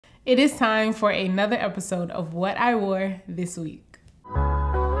It is time for another episode of What I Wore This Week.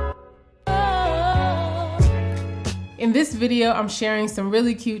 In this video, I'm sharing some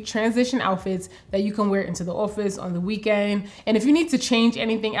really cute transition outfits that you can wear into the office on the weekend. And if you need to change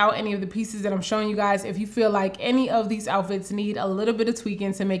anything out, any of the pieces that I'm showing you guys, if you feel like any of these outfits need a little bit of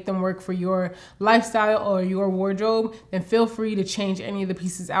tweaking to make them work for your lifestyle or your wardrobe, then feel free to change any of the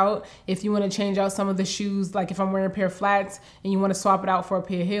pieces out. If you want to change out some of the shoes, like if I'm wearing a pair of flats and you want to swap it out for a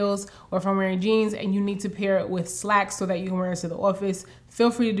pair of heels, or if I'm wearing jeans and you need to pair it with slacks so that you can wear it to the office,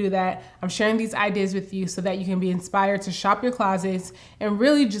 feel free to do that. I'm sharing these ideas with you so that you can be inspired to shop your closets and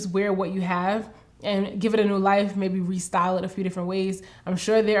really just wear what you have and give it a new life, maybe restyle it a few different ways. I'm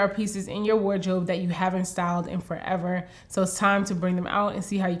sure there are pieces in your wardrobe that you haven't styled in forever, so it's time to bring them out and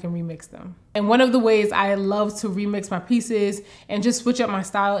see how you can remix them. And one of the ways I love to remix my pieces and just switch up my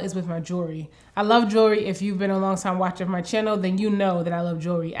style is with my jewelry. I love jewelry. If you've been a long time watcher of my channel, then you know that I love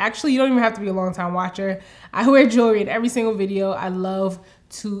jewelry. Actually, you don't even have to be a long time watcher. I wear jewelry in every single video. I love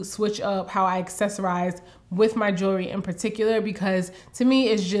to switch up how I accessorize with my jewelry in particular, because to me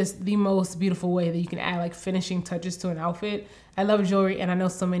it's just the most beautiful way that you can add like finishing touches to an outfit. I love jewelry and I know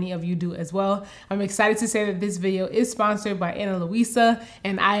so many of you do as well. I'm excited to say that this video is sponsored by Ana Luisa,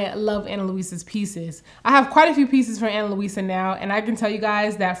 and I love Ana Luisa's pieces. I have quite a few pieces from Ana Luisa now, and I can tell you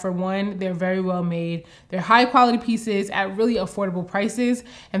guys that for one, they're very well made. They're high quality pieces at really affordable prices,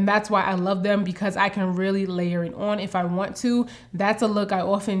 and that's why I love them, because I can really layer it on if I want to. That's a look I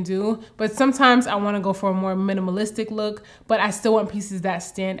often do, but sometimes I want to go for a more minimalistic look, but I still want pieces that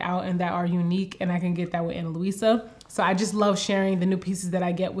stand out and that are unique, and I can get that with Ana Luisa. So I just love sharing the new pieces that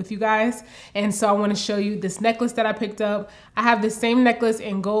I get with you guys. And so I want to show you this necklace that I picked up. I have the same necklace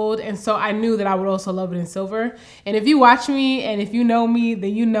in gold, and so I knew that I would also love it in silver. And if you watch me and if you know me,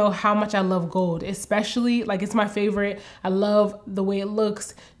 then you know how much I love gold, especially like it's my favorite. I love the way it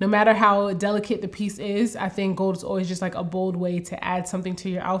looks. No matter how delicate the piece is, I think gold is always just like a bold way to add something to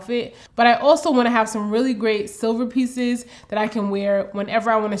your outfit. But I also want to have some really great silver pieces that I can wear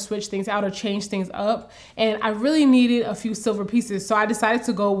whenever I want to switch things out or change things up. And I really needed a few silver pieces, so I decided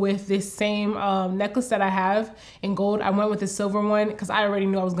to go with this same necklace that I have in gold. I went with the silver one because I already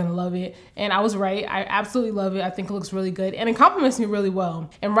knew I was gonna love it, and I was right. I absolutely love it. I think it looks really good and it complements me really well.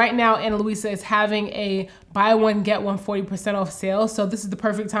 And right now Ana Luisa is having a buy one get one 40% off sale, so this is the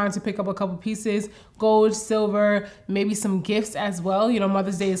perfect time to pick up a couple pieces. Gold, silver, maybe some gifts as well. You know,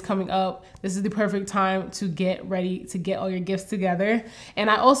 Mother's Day is coming up. This is the perfect time to get ready to get all your gifts together. And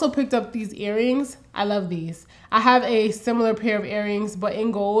I also picked up these earrings. I love these. I have a similar pair of earrings, but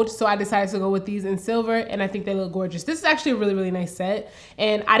in gold, so I decided to go with these in silver, and I think they look gorgeous. This is actually a really, really nice set,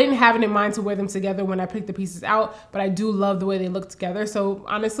 and I didn't have it in mind to wear them together when I picked the pieces out, but I do love the way they look together, so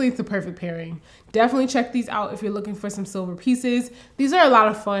honestly, it's a perfect pairing. Definitely check these out if you're looking for some silver pieces. These are a lot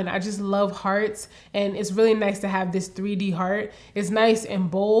of fun. I just love hearts, and it's really nice to have this 3D heart. It's nice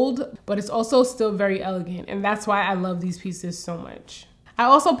and bold, but it's also still very elegant, and that's why I love these pieces so much. I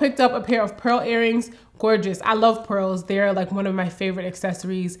also picked up a pair of pearl earrings. Gorgeous. I love pearls. They're like one of my favorite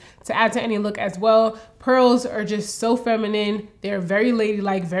accessories to add to any look as well. Pearls are just so feminine. They're very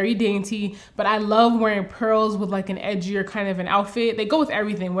ladylike, very dainty, but I love wearing pearls with like an edgier kind of an outfit. They go with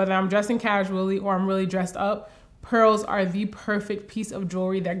everything, whether I'm dressing casually or I'm really dressed up. Pearls are the perfect piece of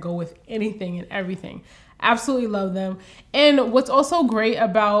jewelry that go with anything and everything. Absolutely love them. And what's also great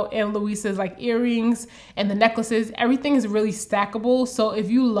about Ana Luisa's like earrings and the necklaces, everything is really stackable. So if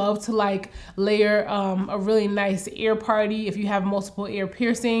you love to like layer a really nice ear party, if you have multiple ear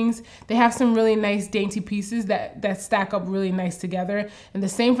piercings, they have some really nice dainty pieces that stack up really nice together. And the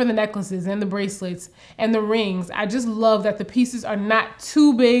same for the necklaces and the bracelets and the rings. I just love that the pieces are not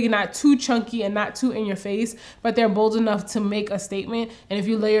too big, not too chunky, and not too in your face, but they're bold enough to make a statement. And if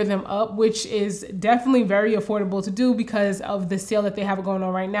you layer them up, which is definitely very affordable to do because of the sale that they have going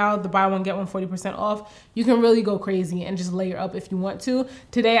on right now, the buy one get one 40% off, you can really go crazy and just layer up if you want to.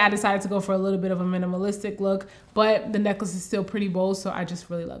 Today I decided to go for a little bit of a minimalistic look, but the necklace is still pretty bold, so I just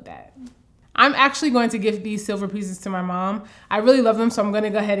really love that. I'm actually going to give these silver pieces to my mom. I really love them, so I'm going to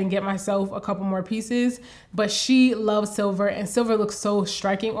go ahead and get myself a couple more pieces, but she loves silver and silver looks so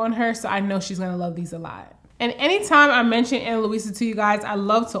striking on her, so I know she's going to love these a lot. And anytime I mention Ana Luisa to you guys, I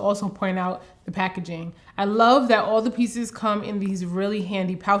love to also point out the packaging. I love that all the pieces come in these really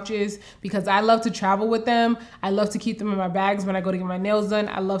handy pouches because I love to travel with them. I love to keep them in my bags when I go to get my nails done.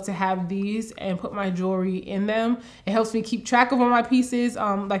 I love to have these and put my jewelry in them. It helps me keep track of all my pieces,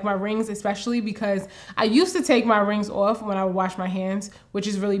 like my rings especially, because I used to take my rings off when I would wash my hands, which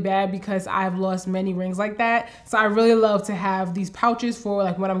is really bad because I've lost many rings like that. So I really love to have these pouches for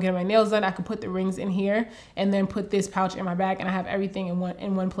like when I'm getting my nails done. I could put the rings in here and then put this pouch in my bag, and I have everything in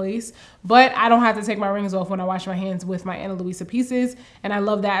one place. But I don't have to take my rings off when I wash my hands with my Ana Luisa pieces, and I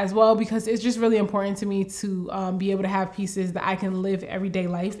love that as well because it's just really important to me to be able to have pieces that I can live everyday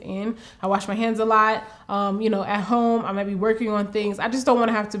life in. I wash my hands a lot, you know, at home. I might be working on things. I just don't want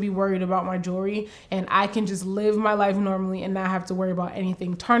to have to be worried about my jewelry, and I can just live my life normally and not have to worry about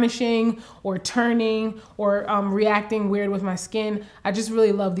anything tarnishing or turning or reacting weird with my skin. I just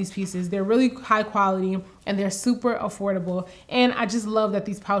really love these pieces. They're really high quality and they're super affordable. And I just love that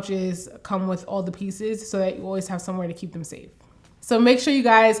these pouches come with all the pieces so that you always have somewhere to keep them safe. So make sure you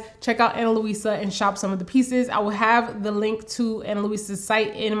guys check out Ana Luisa and shop some of the pieces. I will have the link to Ana Luisa's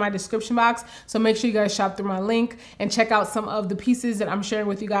site in my description box. So make sure you guys shop through my link and check out some of the pieces that I'm sharing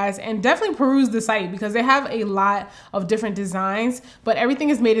with you guys, and definitely peruse the site because they have a lot of different designs, but everything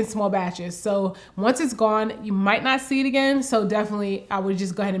is made in small batches. So once it's gone, you might not see it again. So definitely I would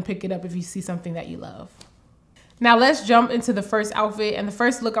just go ahead and pick it up if you see something that you love. Now let's jump into the first outfit, and the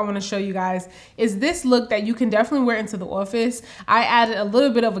first look I want to show you guys is this look that you can definitely wear into the office. I added a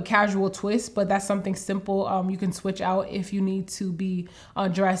little bit of a casual twist, but that's something simple. You can switch out if you need to be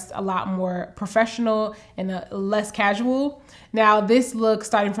dressed a lot more professional and less casual. Now this look,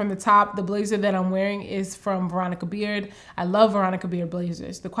 starting from the top, the blazer that I'm wearing is from Veronica Beard. I love Veronica Beard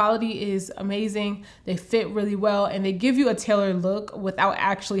blazers. The quality is amazing. They fit really well and they give you a tailored look without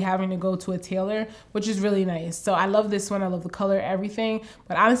actually having to go to a tailor, which is really nice. So I love this one. I love the color, everything.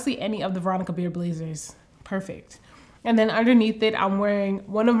 But honestly, any of the Veronica Beard blazers, perfect. And then underneath it, I'm wearing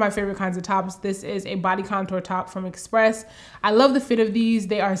one of my favorite kinds of tops. This is a body contour top from Express. I love the fit of these.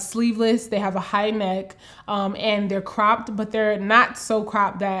 They are sleeveless. They have a high neck and they're cropped, but they're not so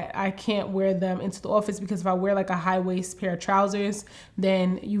cropped that I can't wear them into the office, because if I wear like a high waist pair of trousers,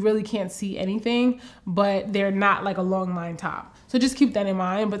 then you really can't see anything, but they're not like a long line top. So just keep that in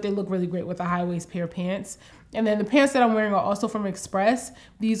mind, but they look really great with a high waist pair of pants. And then the pants that I'm wearing are also from Express.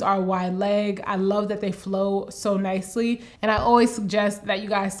 These are wide leg. I love that they flow so nicely. And I always suggest that you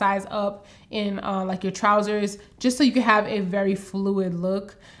guys size up in like your trousers, just so you can have a very fluid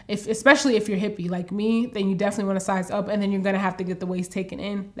look. Especially if you're hippie like me, then you definitely want to size up, and then you're gonna have to get the waist taken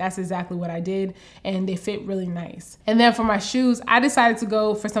in. That's exactly what I did, and they fit really nice. And then for my shoes, I decided to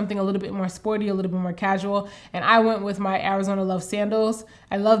go for something a little bit more sporty, a little bit more casual, and I went with my Arizona Love sandals.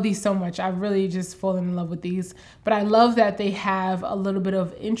 I love these so much. I've really just fallen in love with these, but I love that they have a little bit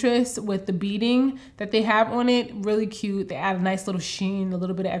of interest with the beading that they have on it. Really cute. They add a nice little sheen, a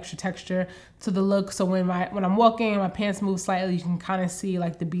little bit of extra texture to the look. So when I'm walking and my pants move slightly, you can kind of see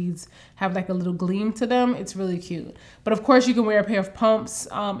like the beads have like a little gleam to them. It's really cute. But of course you can wear a pair of pumps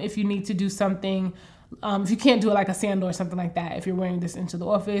if you need to do something. If you can't do it like a sandal or something like that, if you're wearing this into the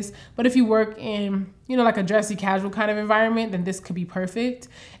office. But if you work in, you know, like a dressy casual kind of environment, then this could be perfect.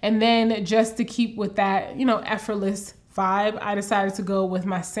 And then just to keep with that, you know, effortless vibe, I decided to go with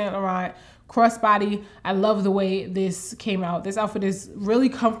my Saint Laurent crossbody. I love the way this came out. This outfit is really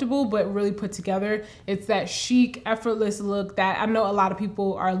comfortable, but really put together. It's that chic, effortless look that I know a lot of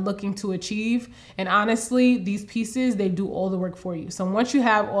people are looking to achieve. And honestly, these pieces, they do all the work for you. So once you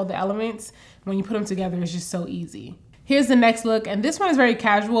have all the elements, when you put them together, it's just so easy. Here's the next look, and this one is very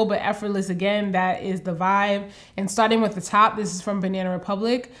casual but effortless again. That is the vibe. And starting with the top, this is from Banana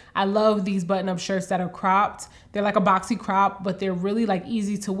Republic. I love these button-up shirts that are cropped. They're like a boxy crop, but they're really like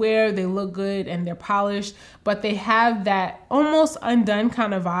easy to wear. They look good and they're polished, but they have that almost undone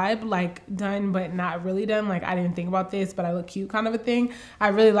kind of vibe, like done but not really done. Like I didn't think about this, but I look cute kind of a thing. I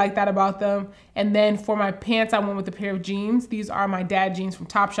really like that about them. And then for my pants, I went with a pair of jeans. These are my dad jeans from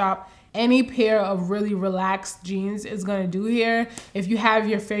Topshop. Any pair of really relaxed jeans is gonna do here. If you have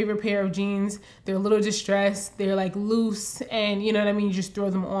your favorite pair of jeans, they're a little distressed, they're like loose, and you know what I mean, you just throw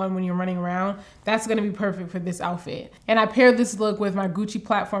them on when you're running around, that's gonna be perfect for this outfit. And I paired this look with my Gucci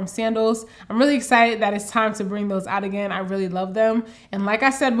platform sandals. I'm really excited that it's time to bring those out again. I really love them. And like I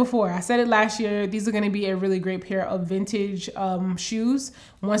said before, I said it last year, these are gonna be a really great pair of vintage shoes.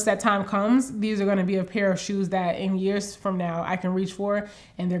 Once that time comes, these are gonna be a pair of shoes that in years from now I can reach for,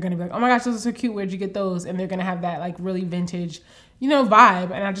 and they're gonna be like, oh my gosh, those are so cute, where'd you get those? And they're gonna have that like really vintage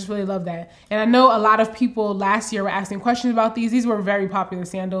vibe, and I just really love that. And I know a lot of people last year were asking questions about these. These were a very popular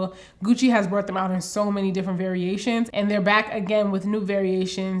sandal. Gucci has brought them out in so many different variations, and they're back again with new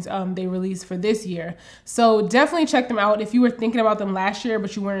variations they released for this year. So definitely check them out. If you were thinking about them last year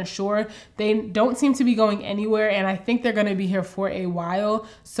but you weren't sure, they don't seem to be going anywhere, and I think they're going to be here for a while.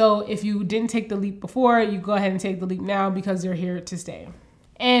 So if you didn't take the leap before, you go ahead and take the leap now because they're here to stay.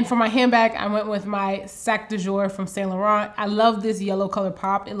 And for my handbag, I went with my Sac de Jour from Saint Laurent. I love this yellow color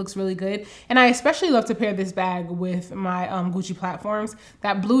pop. It looks really good. And I especially love to pair this bag with my Gucci platforms.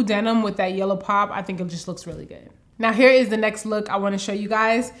 That blue denim with that yellow pop, I think it just looks really good. Now here is the next look I want to show you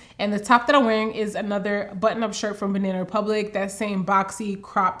guys. And the top that I'm wearing is another button-up shirt from Banana Republic, that same boxy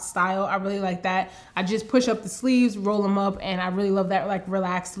cropped style. I really like that. I just push up the sleeves, roll them up, and I really love that like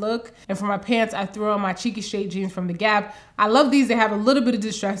relaxed look. And for my pants, I threw on my cheeky straight jeans from The Gap. I love these. They have a little bit of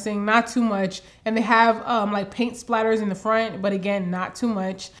distressing, not too much. And they have like paint splatters in the front, but again, not too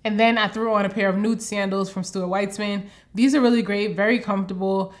much. And then I threw on a pair of nude sandals from Stuart Weitzman. These are really great, very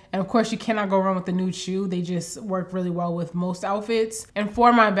comfortable. And of course, you cannot go wrong with the nude shoe. They just work really well with most outfits. And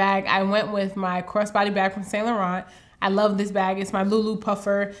for my bag, I went with my crossbody bag from Saint Laurent. I love this bag. It's my Lulu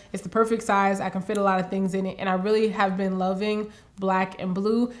puffer. It's the perfect size. I can fit a lot of things in it. And I really have been loving black and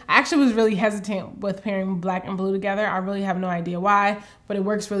blue. I actually was really hesitant with pairing black and blue together. I really have no idea why, but it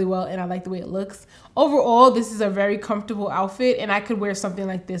works really well and I like the way it looks. Overall, this is a very comfortable outfit, and I could wear something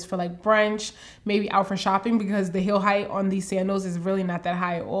like this for like brunch, maybe out for shopping, because the heel height on these sandals is really not that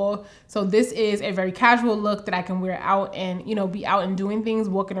high at all. So this is a very casual look that I can wear out and, be out and doing things,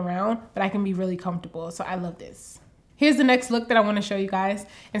 walking around, but I can be really comfortable. So I love this. Here's the next look that I want to show you guys.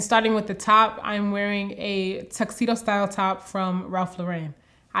 And starting with the top, I'm wearing a tuxedo style top from Ralph Lauren.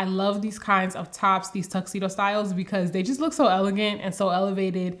 I love these kinds of tops, these tuxedo styles, because they just look so elegant and so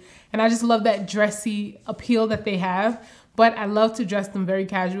elevated. And I just love that dressy appeal that they have. But I love to dress them very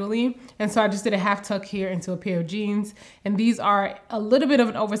casually. And so I just did a half tuck here into a pair of jeans. And these are a little bit of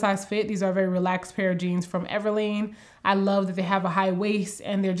an oversized fit. These are a very relaxed pair of jeans from Everlane. I love that they have a high waist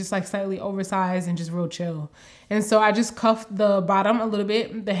and they're just like slightly oversized and just real chill. And so I just cuffed the bottom a little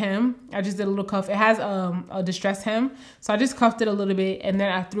bit, the hem. I just did a little cuff. It has a distressed hem. So I just cuffed it a little bit, and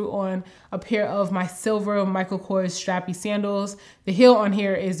then I threw on a pair of my silver Michael Kors strappy sandals. The heel on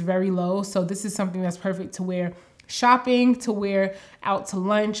here is very low. So this is something that's perfect to wear shopping, to wear out to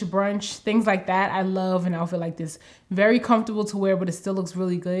lunch, brunch, things like that. I love an outfit like this. Very comfortable to wear, but it still looks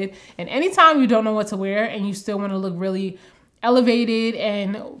really good. And anytime you don't know what to wear and you still want to look really elevated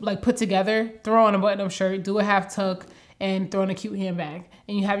and like put together, throw on a button-up shirt, do a half tuck, and throw in a cute handbag,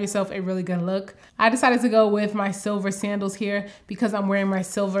 and you have yourself a really good look. I decided to go with my silver sandals here because I'm wearing my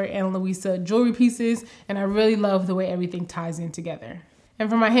silver and Louisa jewelry pieces, and I really love the way everything ties in together. And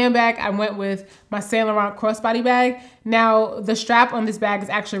for my handbag, I went with my Saint Laurent crossbody bag. Now, the strap on this bag is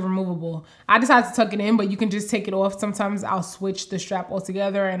actually removable. I decided to tuck it in, but you can just take it off. Sometimes I'll switch the strap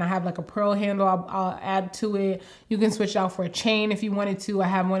altogether, and I have like a pearl handle I'll add to it. You can switch it out for a chain if you wanted to. I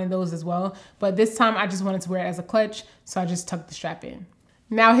have one of those as well. But this time I just wanted to wear it as a clutch, so I just tucked the strap in.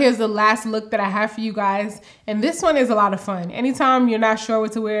 Now here's the last look that I have for you guys, and this one is a lot of fun. Anytime you're not sure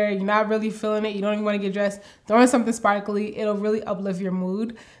what to wear, you're not really feeling it, you don't even want to get dressed, throw in something sparkly. It'll really uplift your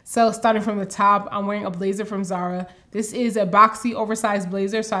mood. So starting from the top, I'm wearing a blazer from Zara. This is a boxy, oversized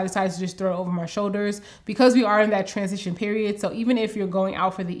blazer, so I decided to just throw it over my shoulders because we are in that transition period. So even if you're going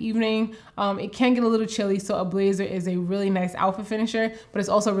out for the evening, it can get a little chilly, so a blazer is a really nice outfit finisher, but it's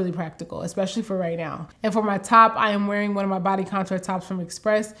also really practical, especially for right now. And for my top, I am wearing one of my body contour tops from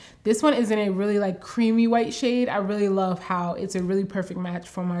Express. This one is in a really like creamy white shade. I really love how it's a really perfect match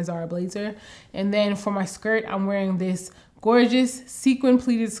for my Zara blazer. And then for my skirt, I'm wearing this gorgeous sequin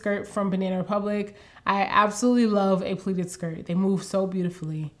pleated skirt from Banana Republic. I absolutely love a pleated skirt. They move so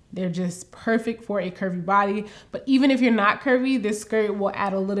beautifully. They're just perfect for a curvy body. But even if you're not curvy, this skirt will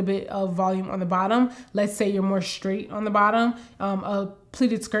add a little bit of volume on the bottom. Let's say you're more straight on the bottom. A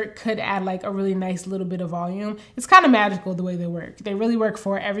pleated skirt could add like a really nice little bit of volume. It's kind of magical the way they work. They really work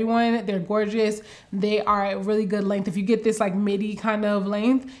for everyone. They're gorgeous. They are a really good length. If you get this like midi kind of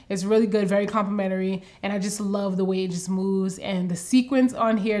length, it's really good, very complimentary. And I just love the way it just moves. And the sequins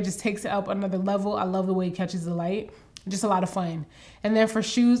on here just takes it up another level. I love the way it catches the light. Just a lot of fun. And then for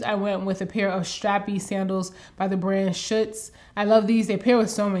shoes, I went with a pair of strappy sandals by the brand Schutz. I love these. They pair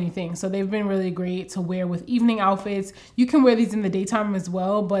with so many things. So they've been really great to wear with evening outfits. You can wear these in the daytime as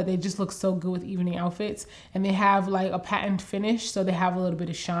well, but they just look so good with evening outfits. And they have like a patent finish, so they have a little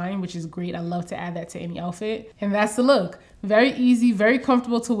bit of shine, which is great. I love to add that to any outfit. And that's the look. Very easy, very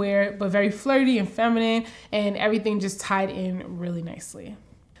comfortable to wear, but very flirty and feminine, and everything just tied in really nicely.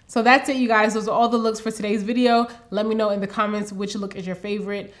 So that's it, you guys. Those are all the looks for today's video. Let me know in the comments which look is your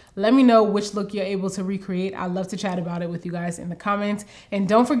favorite. Let me know which look you're able to recreate. I'd love to chat about it with you guys in the comments. And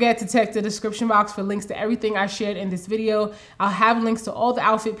don't forget to check the description box for links to everything I shared in this video. I'll have links to all the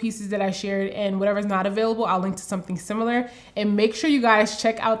outfit pieces that I shared, and whatever's not available, I'll link to something similar. And make sure you guys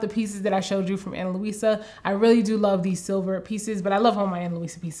check out the pieces that I showed you from Ana Luisa. I really do love these silver pieces, but I love all my Ana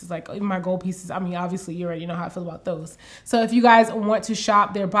Luisa pieces, like even my gold pieces. I mean, obviously you already know how I feel about those. So if you guys want to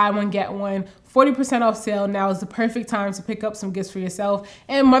shop, they're buy one, get one, 40% off sale. Now is the perfect time to pick up some gifts for yourself.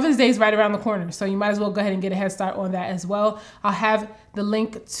 And Mother's Day is right around the corner, so you might as well go ahead and get a head start on that as well. I'll have the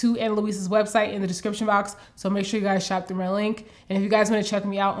link to Ana Luisa's website in the description box, so make sure you guys shop through my link. And if you guys want to check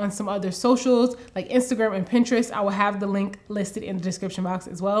me out on some other socials like Instagram and Pinterest, I will have the link listed in the description box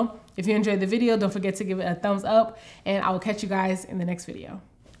as well. If you enjoyed the video, don't forget to give it a thumbs up, and I will catch you guys in the next video.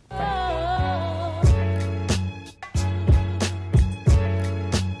 Bye.